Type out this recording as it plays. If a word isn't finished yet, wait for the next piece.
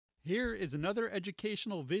Here is another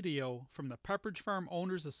educational video from the Pepperidge Farm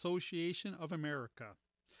Owners Association of America.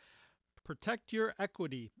 Protect Your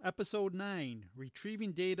Equity, Episode 9,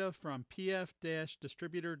 Retrieving Data from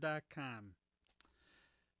pf-distributor.com.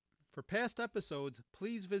 For past episodes,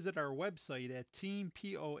 please visit our website at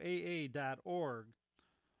teampoaa.org.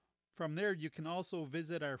 From there, you can also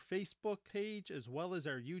visit our Facebook page as well as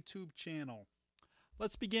our YouTube channel.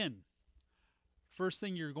 Let's begin. First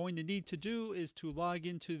thing you're going to need to do is to log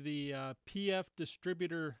into the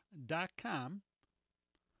pfdistributor.com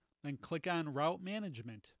and click on Route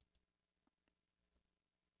Management.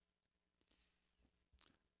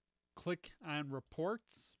 Click on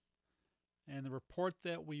Reports, and the report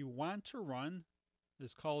that we want to run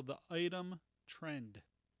is called the Item Trend.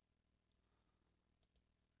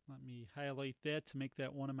 Let me highlight that to make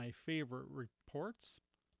that one of my favorite reports.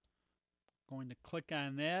 Going to click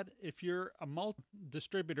on that. If you're a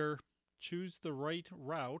multi-distributor, choose the right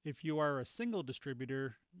route. If you are a single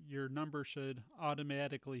distributor, your number should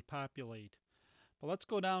automatically populate. But let's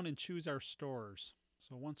go down and choose our stores.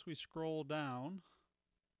 So once we scroll down,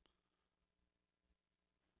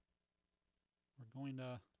 we're going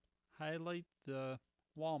to highlight the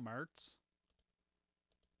Walmarts,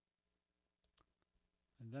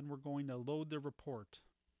 and then we're going to load the report.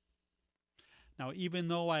 Now, even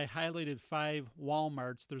though I highlighted 5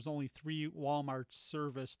 Walmarts, there's only 3 Walmarts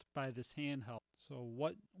serviced by this handheld. So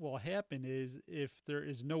what will happen is if there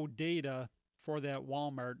is no data for that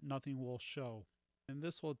Walmart, nothing will show. And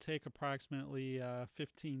this will take approximately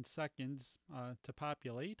 15 seconds to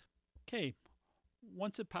populate. Okay,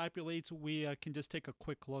 once it populates, we can just take a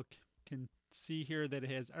quick look. Can see here that it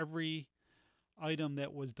has every item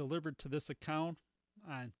that was delivered to this account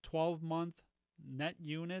on 12-month net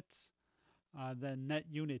units, then net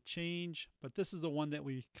unit change, but this is the one that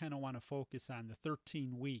we kind of want to focus on, the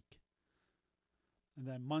 13-week, and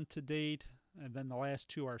then month to date, and then the last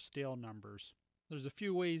 2 are stale numbers. There's a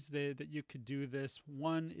few ways that you could do this.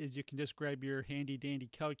 One is you can just grab your handy dandy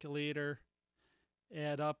calculator,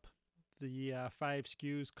 add up the 5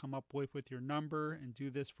 SKUs, come up with your number, and do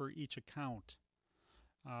this for each account.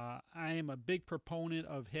 I am a big proponent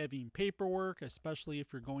of having paperwork, especially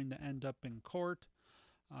if you're going to end up in court.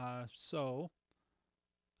 So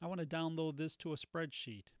I want to download this to a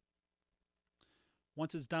spreadsheet.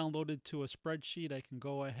 Once it's downloaded to a spreadsheet, I can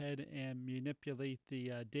go ahead and manipulate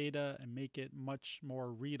the data and make it much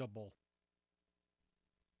more readable.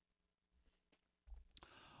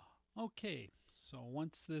 Okay, so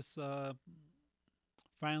once this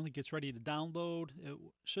finally gets ready to download, it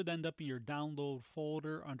should end up in your download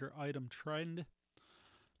folder under Item Trend.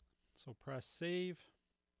 So press Save.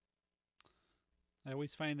 I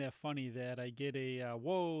always find that funny that I get a,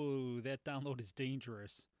 whoa, that download is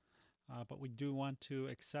dangerous. But we do want to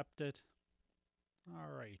accept it.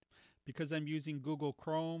 All right. Because I'm using Google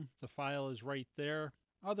Chrome, the file is right there.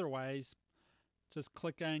 Otherwise, just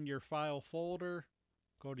click on your file folder,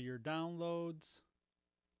 go to your downloads,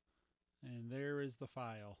 and there is the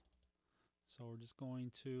file. So we're just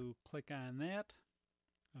going to click on that,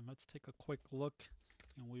 and let's take a quick look,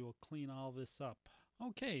 and we will clean all this up.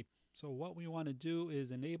 Okay, so what we want to do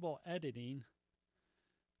is enable editing.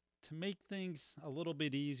 To make things a little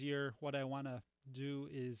bit easier, what I want to do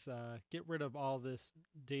is get rid of all this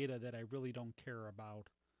data that I really don't care about.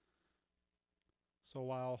 So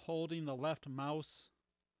while holding the left mouse,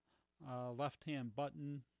 left hand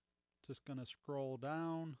button, just going to scroll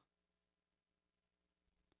down.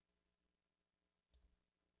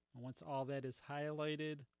 And once all that is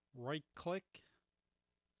highlighted, right click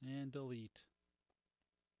and delete.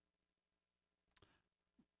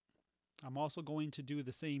 I'm also going to do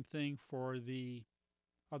the same thing for the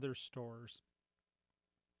other stores.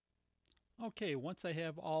 Okay, once I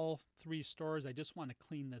have all 3 stores, I just want to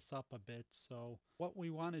clean this up a bit. So what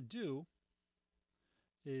we want to do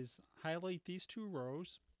is highlight these 2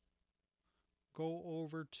 rows, go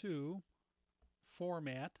over to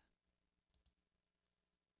Format,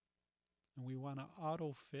 and we want to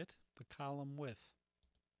auto-fit the column width.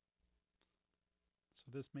 So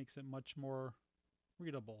this makes it much more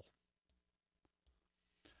readable.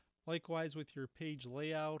 Likewise with your page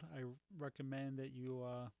layout, I recommend that you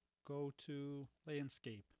go to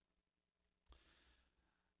Landscape.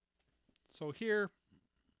 So here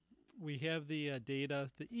we have the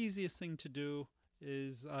data. The easiest thing to do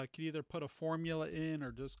is you could either put a formula in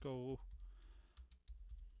or just go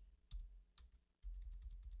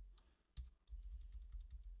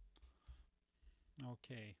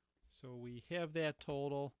okay. So we have that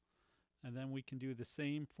total, and then we can do the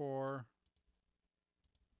same for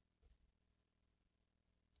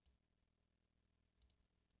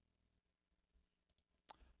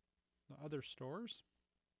other stores.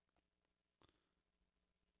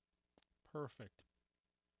 Perfect.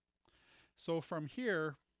 So from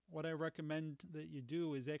here, what I recommend that you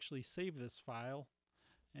do is actually save this file.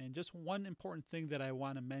 And just one important thing that I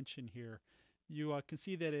want to mention here. You can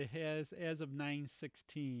see that it has, as of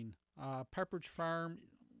 9/16, Pepperidge Farm,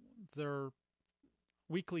 their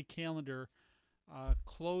weekly calendar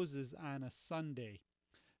closes on a Sunday.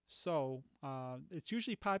 So it's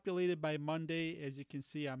usually populated by Monday. As you can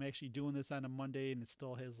see, I'm actually doing this on a Monday and it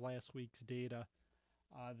still has last week's data.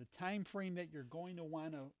 The time frame that you're going to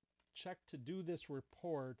want to check to do this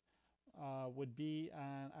report would be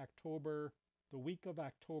on the week of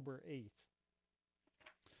October 8th.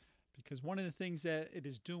 Because one of the things that it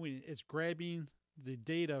is doing is grabbing the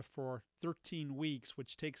data for 13 weeks,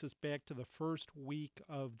 which takes us back to the first week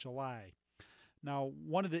of July. Now,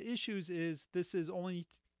 one of the issues is this is only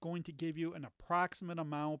going to give you an approximate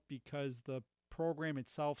amount because the program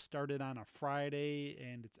itself started on a Friday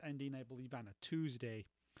and it's ending, I believe, on a Tuesday.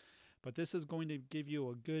 But this is going to give you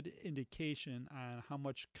a good indication on how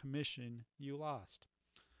much commission you lost.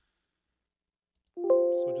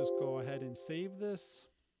 So just go ahead and save this.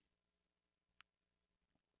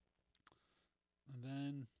 And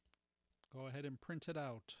then go ahead and print it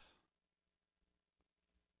out.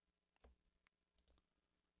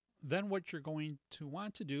 Then what you're going to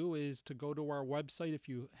want to do is to go to our website if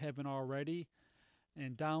you haven't already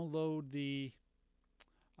and download the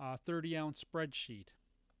 30-ounce spreadsheet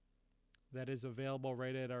that is available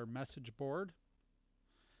right at our message board.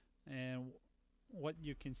 And what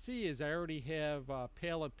you can see is I already have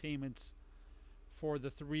pallet payments for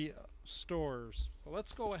the 3 stores. But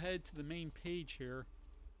let's go ahead to the main page here.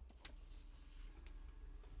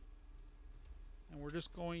 And we're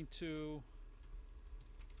just going to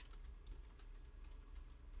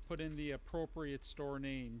put in the appropriate store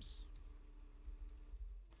names.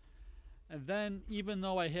 And then, even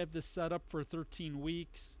though I have this set up for 13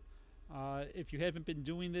 weeks, if you haven't been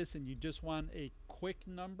doing this and you just want a quick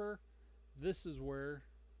number, this is where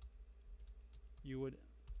you would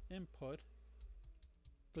input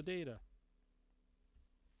the data.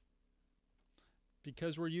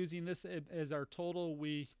 Because we're using this as our total,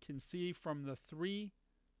 we can see from the 3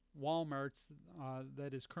 Walmarts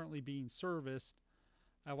that is currently being serviced,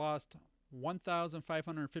 I lost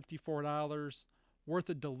 $1,554 worth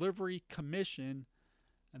of delivery commission,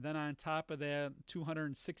 and then on top of that,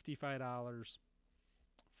 $265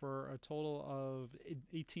 for a total of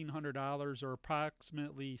 $1,800, or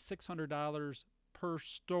approximately $600 per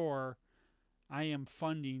store. I am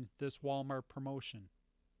funding this Walmart promotion.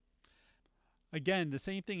 Again, the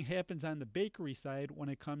same thing happens on the bakery side when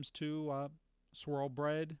it comes to swirl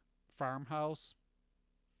bread, farmhouse,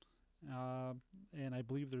 and I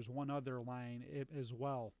believe there's one other line as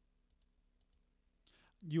well.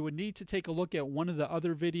 You would need to take a look at one of the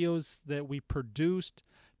other videos that we produced,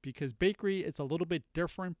 because bakery, it's a little bit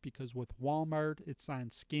different, because with Walmart it's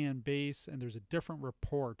on scan base and there's a different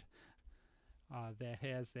report that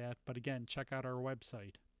has that. But again, check out our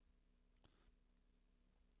website.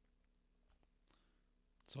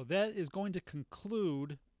 So that is going to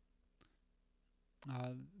conclude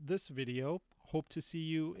this video. Hope to see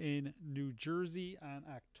you in New Jersey on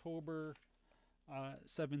October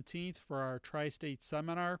 17th for our Tri-State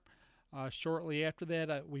Seminar. Shortly after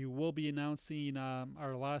that, we will be announcing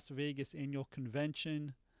our Las Vegas annual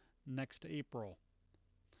convention next April.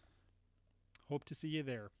 Hope to see you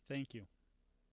there. Thank you.